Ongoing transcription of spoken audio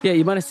Yeah,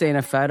 you might have seen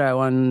a photo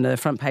on the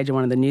front page of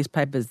one of the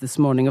newspapers this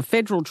morning of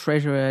Federal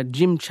Treasurer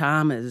Jim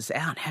Chalmers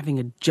out having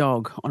a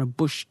jog on a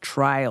bush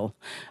trail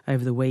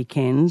over the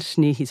weekend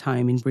near his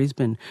home in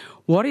Brisbane.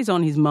 What is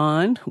on his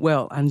mind?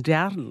 Well,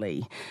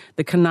 undoubtedly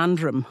the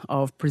conundrum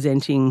of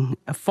presenting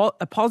a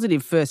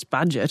positive first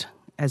budget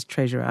as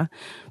Treasurer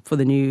for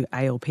the new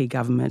ALP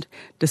government,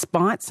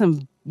 despite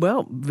some,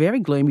 very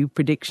gloomy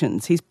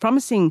predictions. He's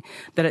promising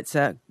that it's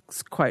a,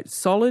 quote,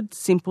 solid,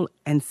 simple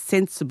and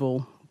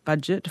sensible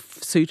budget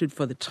suited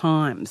for the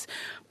times.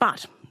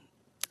 But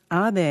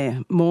are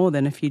there more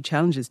than a few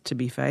challenges to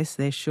be faced?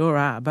 There sure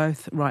are,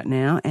 both right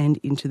now and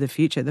into the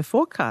future. The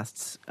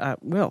forecasts are,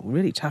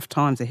 really tough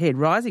times ahead.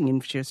 Rising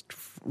interest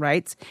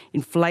rates,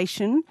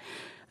 inflation,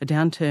 a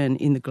downturn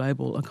in the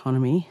global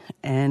economy,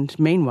 and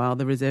meanwhile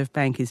the Reserve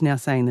Bank is now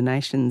saying the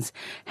nation's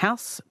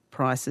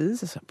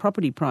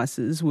property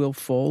prices will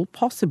fall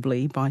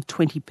possibly by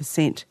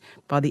 20%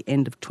 by the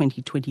end of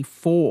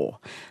 2024.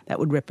 That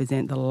would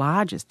represent the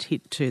largest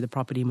hit to the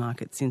property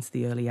market since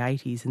the early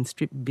 80s and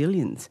strip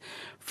billions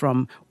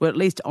from, at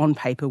least on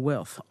paper,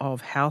 wealth of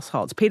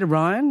households. Peter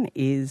Ryan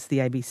is the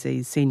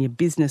ABC's senior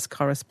business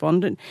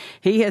correspondent.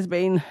 He has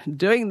been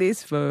doing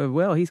this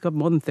for, he's got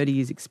more than 30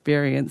 years'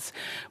 experience.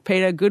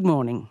 Peter, good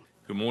morning.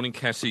 Good morning,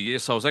 Cassie.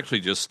 Yes, I was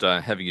actually just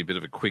having a bit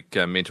of a quick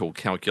mental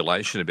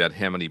calculation about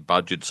how many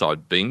budgets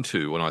I'd been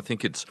to, and I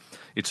think it's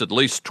at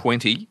least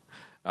 20.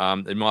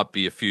 There might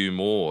be a few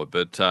more,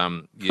 but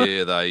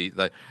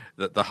the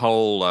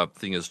whole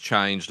thing has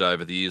changed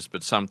over the years,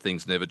 but some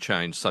things never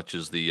change, such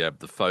as the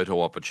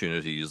photo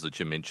opportunities that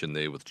you mentioned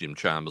there with Jim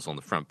Chalmers on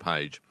the front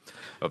page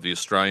of the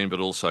Australian, but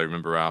also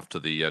remember after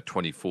the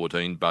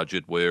 2014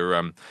 budget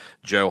where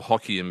Joe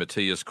Hockey and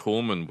Matthias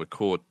Cormann were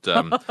caught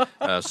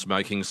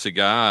smoking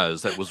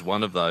cigars. That was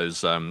one of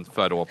those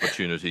photo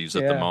opportunities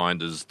that the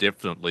minders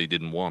definitely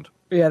didn't want.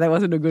 Yeah, that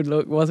wasn't a good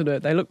look, wasn't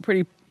it? They looked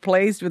pretty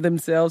pleased with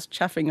themselves,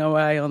 chuffing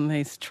away on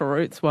these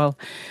cheroots while,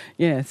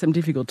 some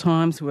difficult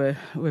times were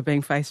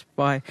being faced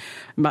by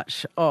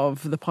much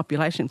of the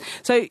population.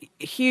 So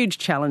huge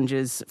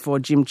challenges for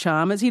Jim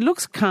Chalmers. He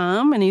looks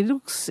calm and he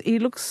looks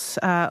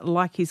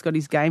like he's got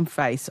his game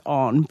face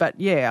on. But,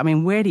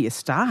 where do you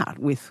start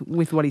with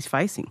what he's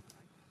facing?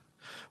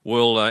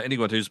 Well,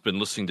 anyone who's been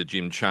listening to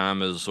Jim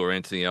Chalmers or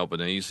Anthony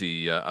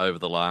Albanese over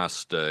the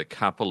last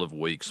couple of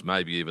weeks,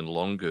 maybe even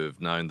longer,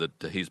 have known that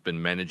he's been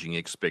managing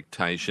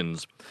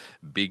expectations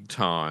big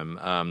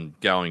time.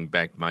 Going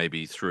back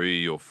maybe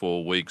 3 or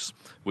 4 weeks,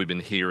 we've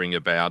been hearing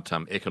about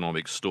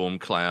economic storm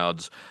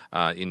clouds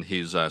in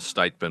his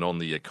statement on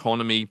the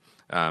economy.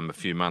 A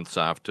few months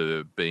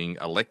after being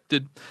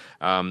elected,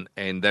 and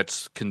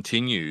that's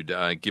continued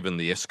given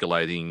the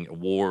escalating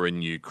war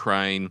in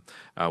Ukraine,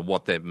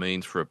 what that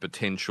means for a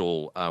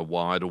potential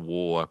wider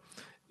war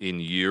in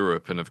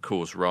Europe, and of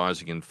course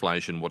rising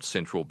inflation, what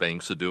central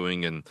banks are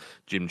doing. And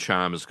Jim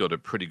Chalmers got a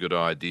pretty good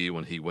idea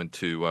when he went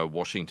to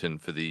Washington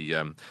for the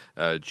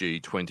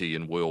G20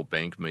 and World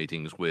Bank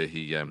meetings, where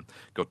he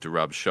got to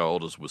rub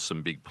shoulders with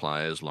some big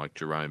players like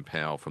Jerome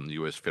Powell from the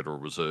US Federal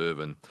Reserve,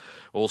 and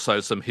also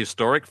some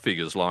historic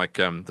figures like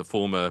the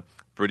former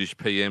British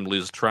PM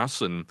Liz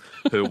Truss and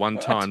her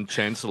one-time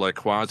Chancellor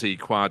Kwasi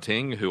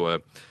Kwarteng, who are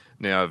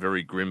now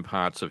very grim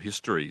parts of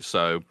history.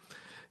 So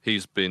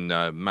he's been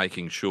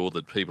making sure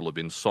that people have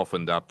been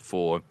softened up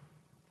for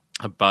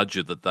a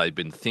budget that they've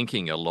been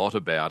thinking a lot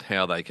about,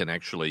 how they can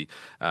actually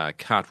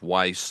cut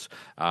waste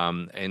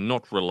and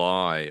not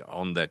rely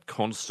on that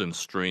constant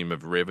stream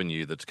of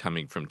revenue that's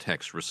coming from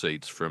tax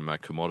receipts from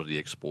commodity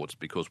exports,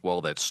 because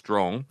while that's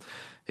strong,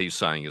 he's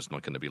saying it's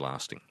not going to be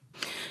lasting.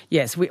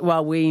 Yes,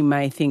 while we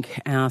may think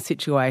our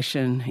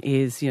situation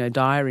is,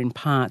 dire in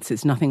parts,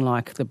 it's nothing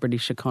like the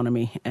British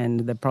economy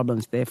and the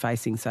problems they're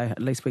facing. So at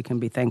least we can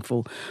be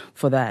thankful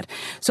for that.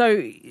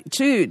 So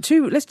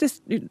let's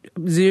just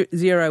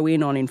zero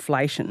in on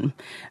inflation.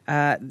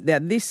 Now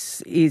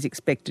this is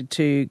expected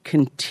to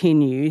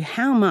continue.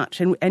 How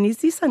much? And is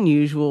this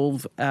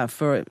unusual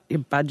for a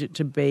budget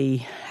to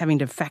be having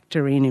to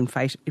factor in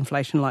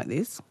inflation like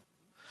this?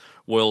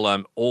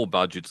 Well, all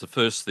budgets, the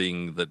first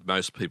thing that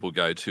most people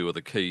go to are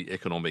the key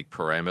economic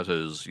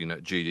parameters,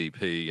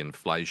 GDP,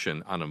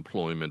 inflation,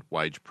 unemployment,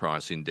 wage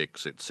price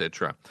index,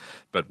 etc.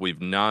 But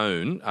we've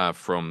known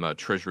from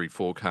Treasury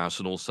forecasts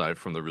and also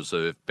from the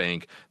Reserve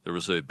Bank,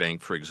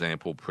 for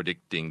example,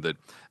 predicting that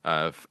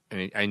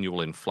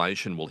annual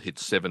inflation will hit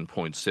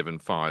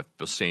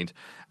 7.75%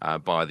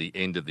 by the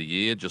end of the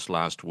year. Just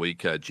last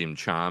week, Jim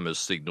Chalmers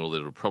signalled that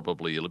it'll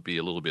probably be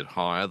a little bit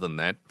higher than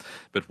that.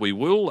 But we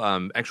will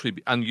actually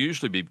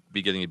unusually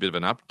be getting a bit of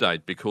an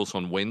update, because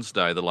on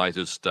Wednesday, the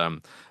latest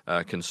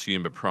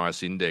consumer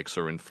price index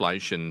or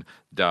inflation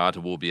data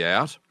will be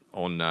out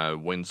on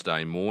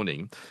Wednesday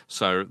morning.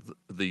 So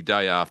the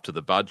day after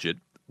the budget,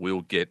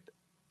 we'll get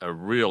a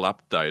real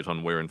update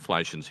on where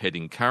inflation's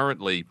heading.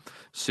 Currently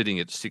sitting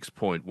at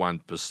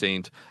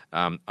 6.1%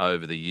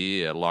 over the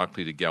year,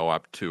 likely to go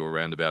up to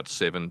around about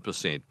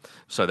 7%.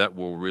 So that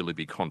will really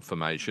be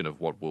confirmation of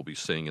what we'll be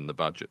seeing in the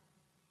budget.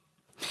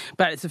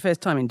 But it's the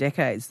first time in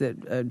decades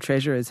that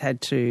Treasurer has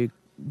had to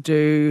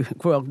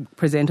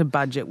present a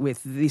budget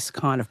with this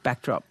kind of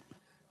backdrop.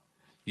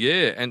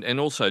 Yeah, and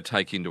also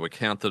take into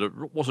account that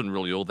it wasn't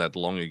really all that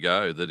long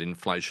ago that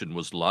inflation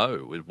was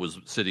low. It was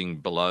sitting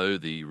below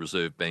the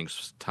Reserve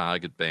Bank's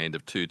target band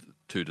of 2 to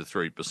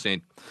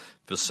 3%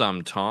 for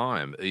some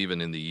time,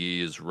 even in the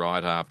years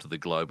right after the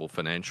global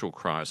financial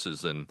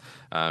crisis, and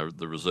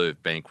the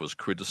Reserve Bank was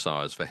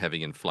criticised for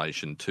having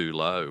inflation too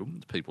low.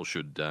 People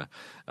should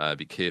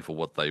be careful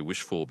what they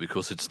wish for,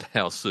 because it's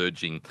now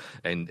surging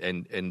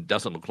and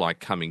doesn't look like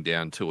coming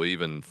down to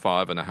even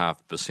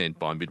 5.5%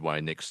 by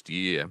midway next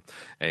year,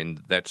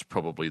 and that's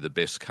probably the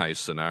best case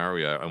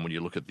scenario. And when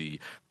you look at the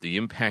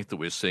impact that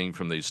we're seeing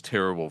from these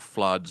terrible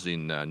floods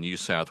in New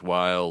South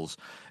Wales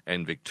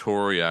and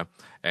Victoria,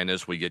 and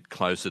as we get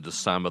closer to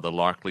summer, the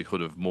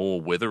likelihood of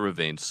more weather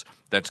events,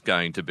 that's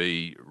going to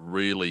be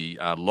really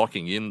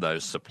locking in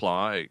those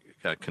supply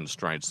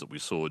constraints that we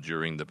saw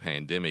during the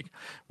pandemic,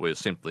 where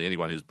simply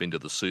anyone who's been to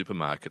the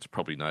supermarkets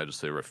probably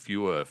noticed there are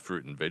fewer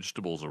fruit and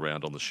vegetables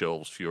around on the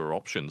shelves, fewer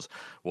options.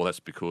 Well,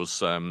 that's because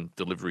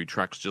delivery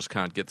trucks just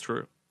can't get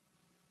through.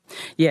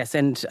 Yes,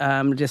 and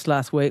just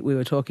last week we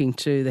were talking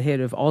to the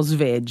head of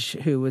Ozveg,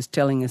 who was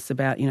telling us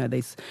about,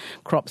 these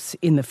crops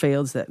in the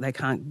fields that they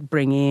can't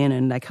bring in,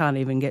 and they can't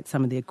even get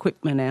some of the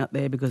equipment out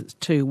there because it's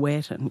too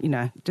wet, and,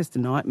 just a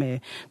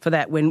nightmare for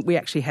that, when we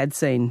actually had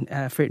seen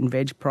fruit and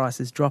veg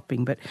prices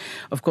dropping. But,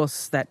 of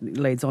course, that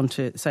leads on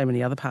to so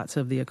many other parts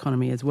of the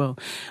economy as well.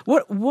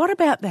 What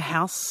about the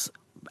house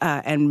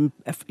and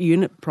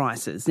unit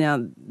prices?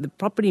 Now, the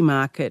property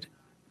market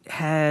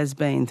has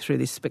been through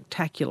this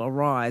spectacular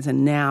rise,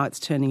 and now it's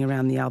turning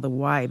around the other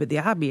way. But the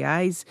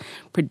RBA's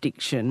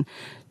prediction,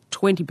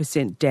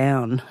 20%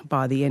 down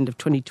by the end of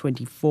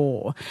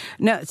 2024.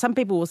 Now, some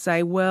people will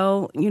say,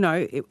 well,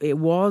 they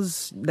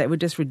were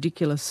just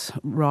ridiculous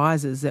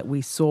rises that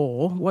we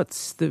saw.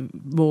 What's the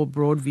more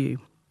broad view?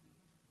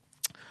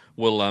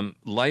 Well,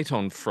 late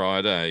on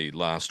Friday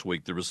last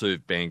week, the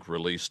Reserve Bank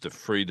released a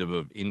Freedom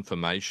of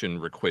Information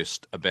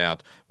request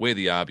about where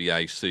the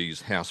RBA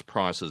sees house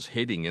prices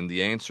heading, and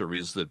the answer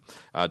is that,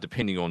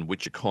 depending on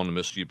which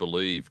economist you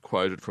believe,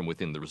 quoted from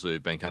within the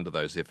Reserve Bank under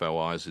those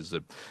FOIs, is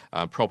that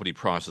property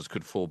prices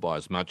could fall by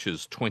as much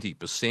as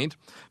 20%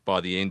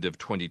 by the end of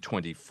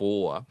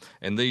 2024.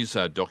 And these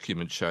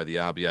documents show the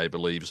RBA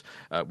believes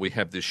we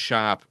have this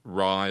sharp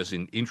rise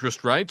in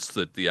interest rates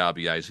that the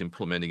RBA is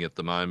implementing at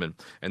the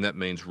moment, and that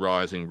means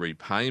rising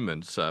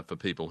repayments for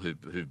people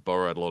who've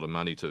borrowed a lot of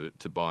money to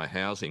buy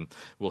housing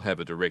will have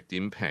a direct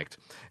impact.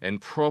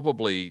 And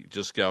probably,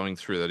 just going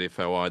through that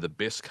FOI, the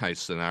best case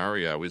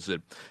scenario is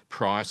that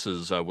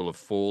prices will have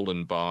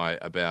fallen by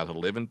about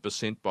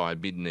 11% by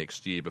mid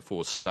next year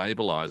before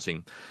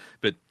stabilising.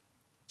 But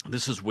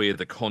this is where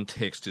the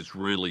context is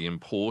really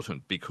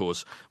important,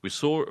 because we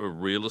saw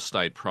real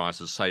estate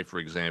prices, say, for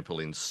example,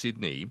 in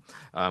Sydney,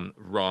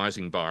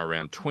 rising by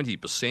around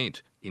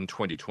 20% in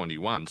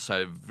 2021.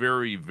 So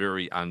very,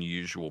 very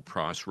unusual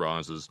price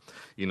rises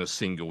in a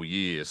single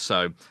year.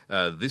 So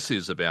this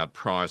is about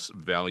price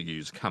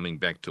values coming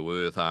back to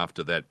earth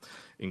after that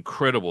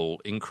incredible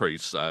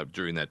increase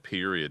during that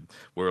period,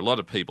 where a lot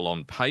of people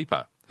on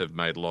paper have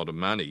made a lot of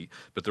money,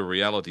 but the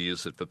reality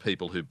is that for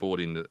people who bought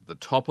in the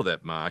top of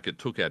that market,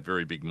 took out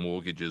very big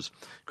mortgages,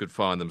 could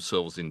find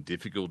themselves in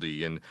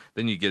difficulty. And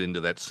then you get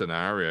into that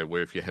scenario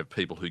where if you have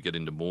people who get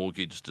into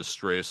mortgage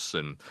distress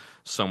and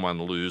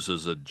someone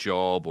loses a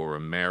job or a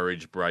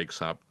marriage breaks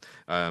up,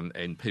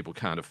 and people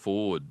can't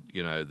afford,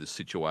 the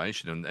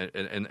situation,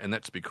 and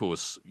that's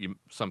because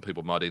some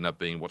people might end up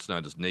being what's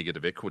known as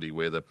negative equity,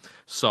 where the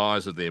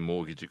size of their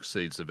mortgage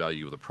exceeds the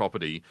value of the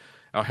property.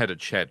 I had a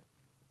chat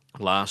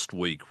last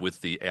week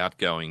with the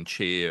outgoing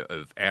chair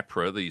of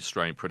APRA, the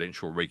Australian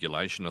Prudential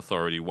Regulation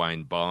Authority,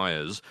 Wayne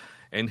Byers,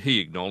 and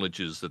he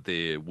acknowledges that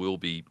there will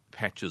be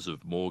patches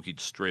of mortgage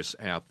stress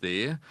out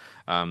there.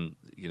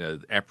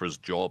 APRA's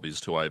job is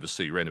to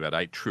oversee around about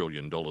 $8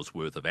 trillion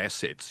worth of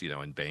assets,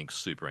 in banks,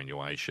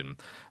 superannuation,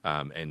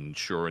 and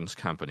insurance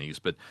companies.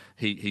 But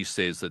he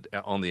says that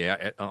on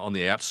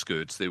the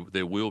outskirts,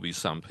 there will be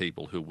some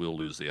people who will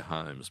lose their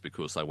homes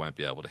because they won't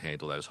be able to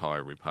handle those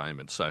higher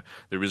repayments. So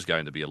there is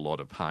going to be a lot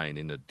of pain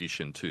in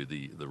addition to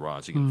the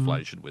rising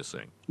inflation we're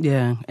seeing.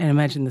 Yeah, and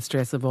imagine the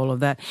stress of all of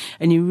that.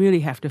 And you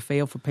really have to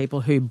feel for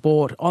people who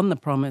bought on the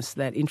promise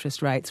that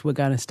interest rates were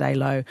going to stay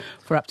low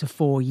for up to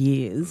 4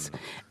 years.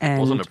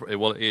 And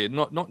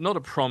not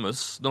a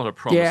promise,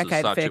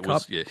 as such. Fair it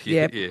was,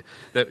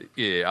 cop.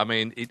 I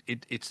mean,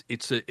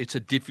 it's a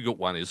difficult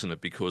one, isn't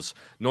it? Because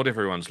not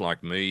everyone's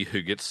like me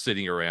who gets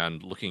sitting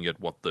around looking at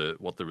what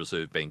the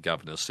Reserve Bank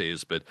governor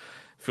says, but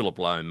Philip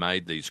Lowe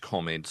made these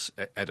comments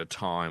at a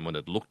time when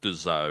it looked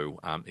as though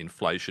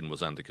inflation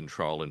was under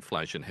control,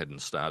 inflation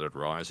hadn't started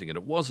rising, and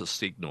it was a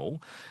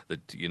signal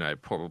that,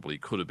 probably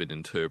could have been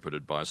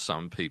interpreted by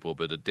some people,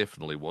 but it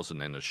definitely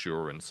wasn't an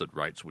assurance that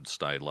rates would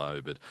stay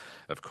low. But,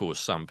 of course,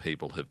 some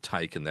people have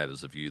taken that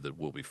as a view that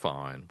we'll be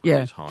fine with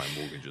these high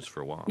mortgages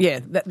for a while.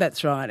 Yeah,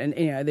 that's right. And,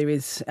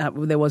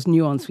 there was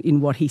nuance in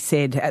what he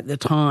said at the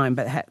time,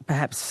 but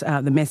perhaps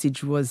the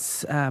message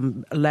was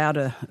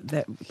louder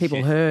that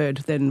people heard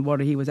than what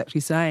he he was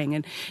actually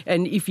saying.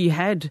 And if you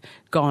had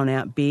gone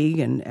out big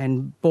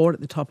and bought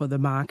at the top of the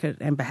market,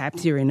 and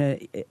perhaps you're in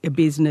a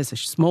business, a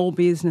small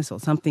business or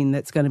something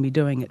that's going to be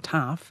doing it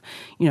tough,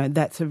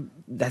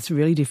 that's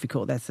really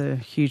difficult. That's a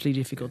hugely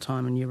difficult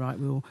time. And you're right,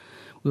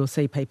 we'll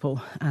see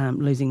people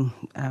losing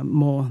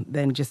more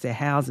than just their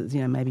houses,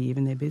 maybe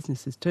even their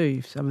businesses too,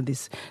 if some of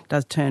this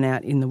does turn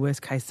out in the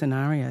worst case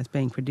scenario as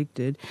being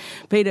predicted.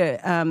 Peter,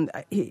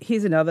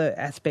 here's another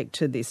aspect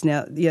to this.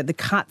 Now, the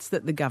cuts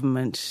that the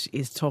government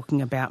is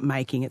talking about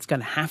making, it's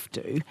going to have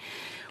to.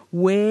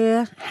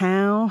 Where,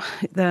 how,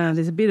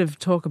 there's a bit of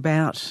talk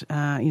about,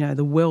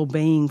 the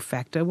well-being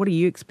factor. What are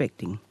you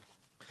expecting?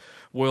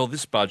 Well,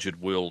 this budget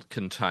will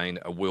contain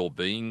a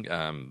well-being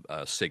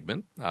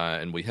segment,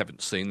 and we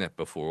haven't seen that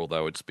before,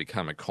 although it's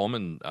become a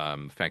common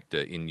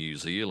factor in New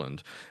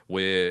Zealand,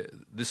 where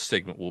this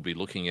segment will be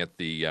looking at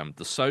the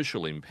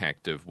social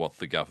impact of what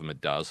the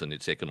government does and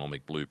its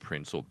economic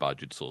blueprints or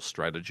budgets or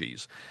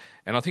strategies.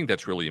 And I think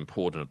that's really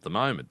important at the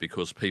moment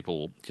because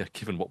people,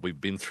 given what we've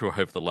been through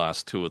over the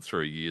last 2 or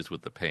 3 years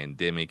with the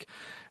pandemic,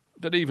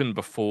 but even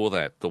before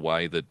that, the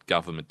way that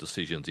government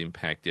decisions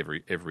impact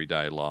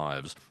everyday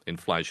lives,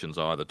 inflation's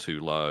either too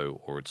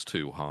low or it's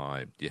too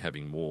high. You're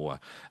having more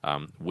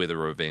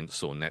weather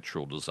events or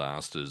natural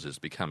disasters. Is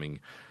becoming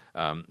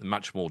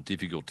much more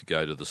difficult to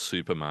go to the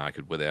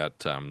supermarket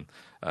without,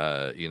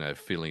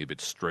 feeling a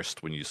bit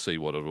stressed when you see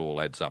what it all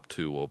adds up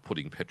to or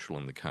putting petrol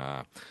in the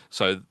car.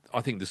 So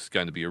I think this is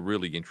going to be a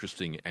really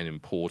interesting and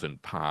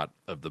important part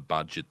of the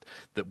budget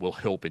that will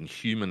help in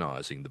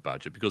humanising the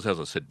budget because, as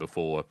I said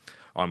before,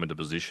 I'm in a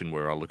position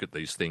where I look at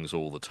these things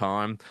all the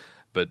time,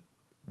 but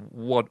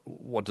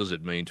what does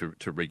it mean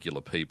to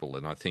regular people?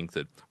 And I think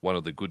that one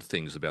of the good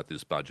things about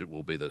this budget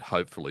will be that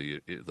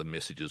hopefully the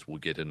messages will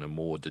get in a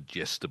more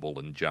digestible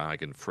and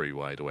jargon-free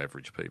way to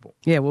average people.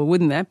 Yeah, well,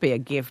 wouldn't that be a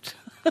gift?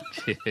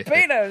 Yeah.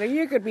 Peter,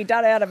 you could be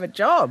done out of a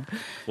job.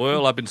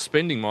 Well, I've been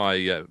spending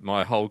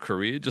my whole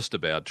career just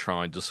about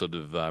trying to sort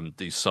of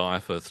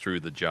decipher through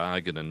the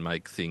jargon and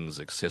make things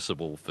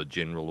accessible for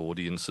general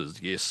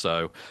audiences. Yes,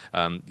 so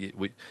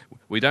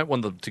we don't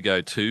want them to go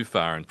too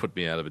far and put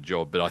me out of a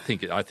job, but I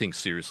think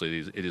seriously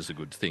it is a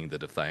good thing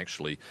that if they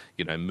actually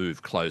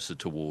move closer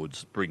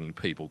towards bringing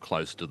people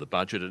closer to the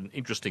budget. And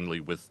interestingly,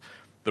 with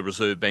the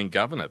Reserve Bank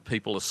Governor,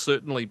 people are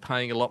certainly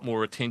paying a lot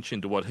more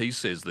attention to what he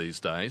says these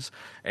days.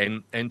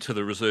 And to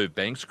the Reserve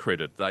Bank's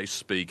credit, they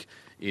speak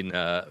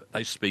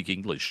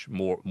English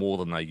more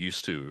than they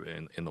used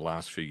to in the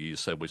last few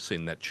years. So we've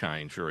seen that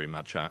change very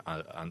much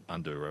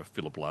under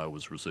Philip Lowe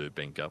as Reserve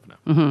Bank Governor.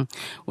 Mm-hmm.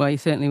 Well, you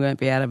certainly won't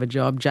be out of a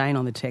job. Jane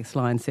on the text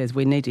line says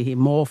we need to hear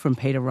more from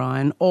Peter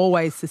Ryan.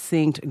 Always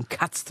succinct and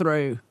cuts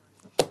through.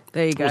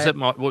 There you go.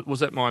 Was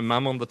that my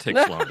mum on the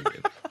text line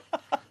again?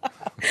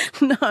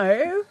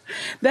 No,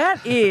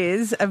 that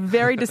is a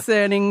very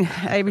discerning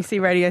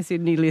ABC Radio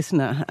Sydney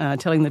listener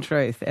telling the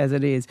truth as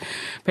it is.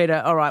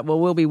 Peter, all right, well,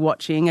 we'll be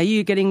watching. Are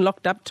you getting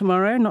locked up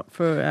tomorrow? Not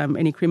for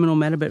any criminal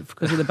matter, but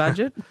because of the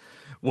budget?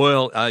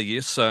 Well,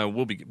 yes,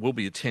 we'll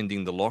be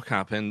attending the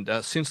lockup, and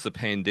since the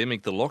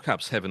pandemic, the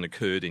lockups haven't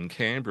occurred in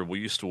Canberra. We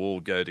used to all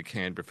go to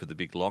Canberra for the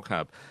big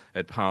lockup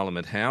at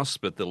Parliament House,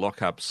 but the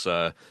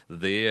lockups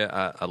there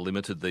are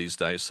limited these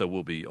days, so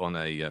we'll be on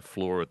a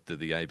floor at the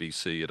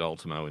ABC at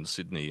Ultimo in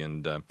Sydney,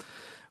 and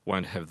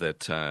won't have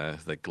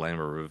that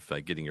glamour of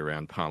getting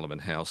around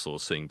Parliament House or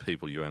seeing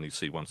people you only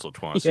see once or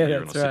twice a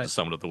year. And I said to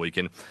someone at the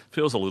weekend,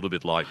 feels a little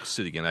bit like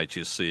sitting an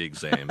HSC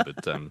exam,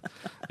 but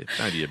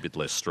maybe a bit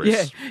less stress.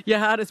 Yeah, your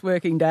hardest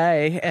working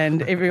day,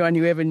 and everyone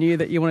you ever knew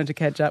that you wanted to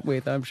catch up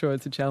with. I'm sure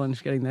it's a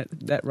challenge getting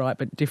that right,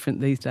 but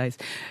different these days.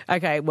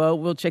 Okay, well,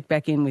 we'll check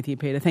back in with you,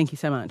 Peter. Thank you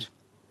so much.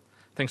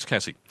 Thanks,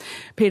 Cassie.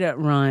 Peter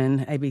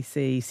Ryan,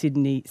 ABC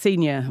Sydney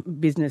senior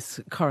business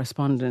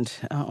correspondent,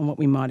 on what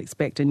we might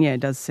expect. And yeah, it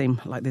does seem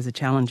like there's a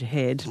challenge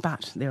ahead,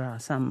 but there are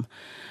some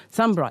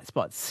bright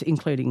spots,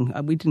 including,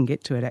 we didn't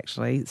get to it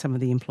actually, some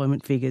of the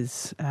employment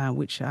figures,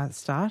 which are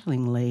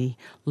startlingly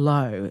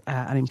low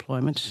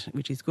unemployment,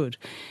 which is good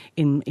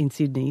in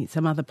Sydney.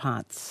 Some other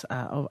parts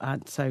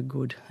aren't so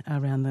good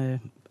around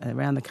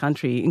the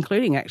country,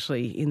 including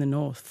actually in the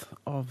north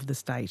of the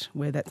state,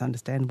 where that's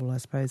understandable, I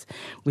suppose,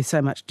 with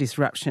so much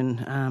disruption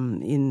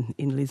in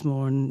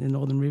Lismore and the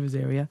Northern Rivers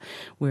area,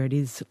 where it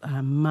is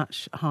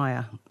much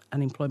higher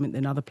unemployment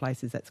than other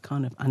places. That's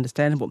kind of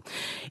understandable.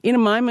 In a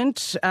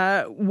moment,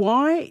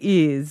 why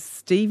is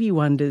Stevie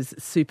Wonder's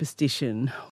Superstition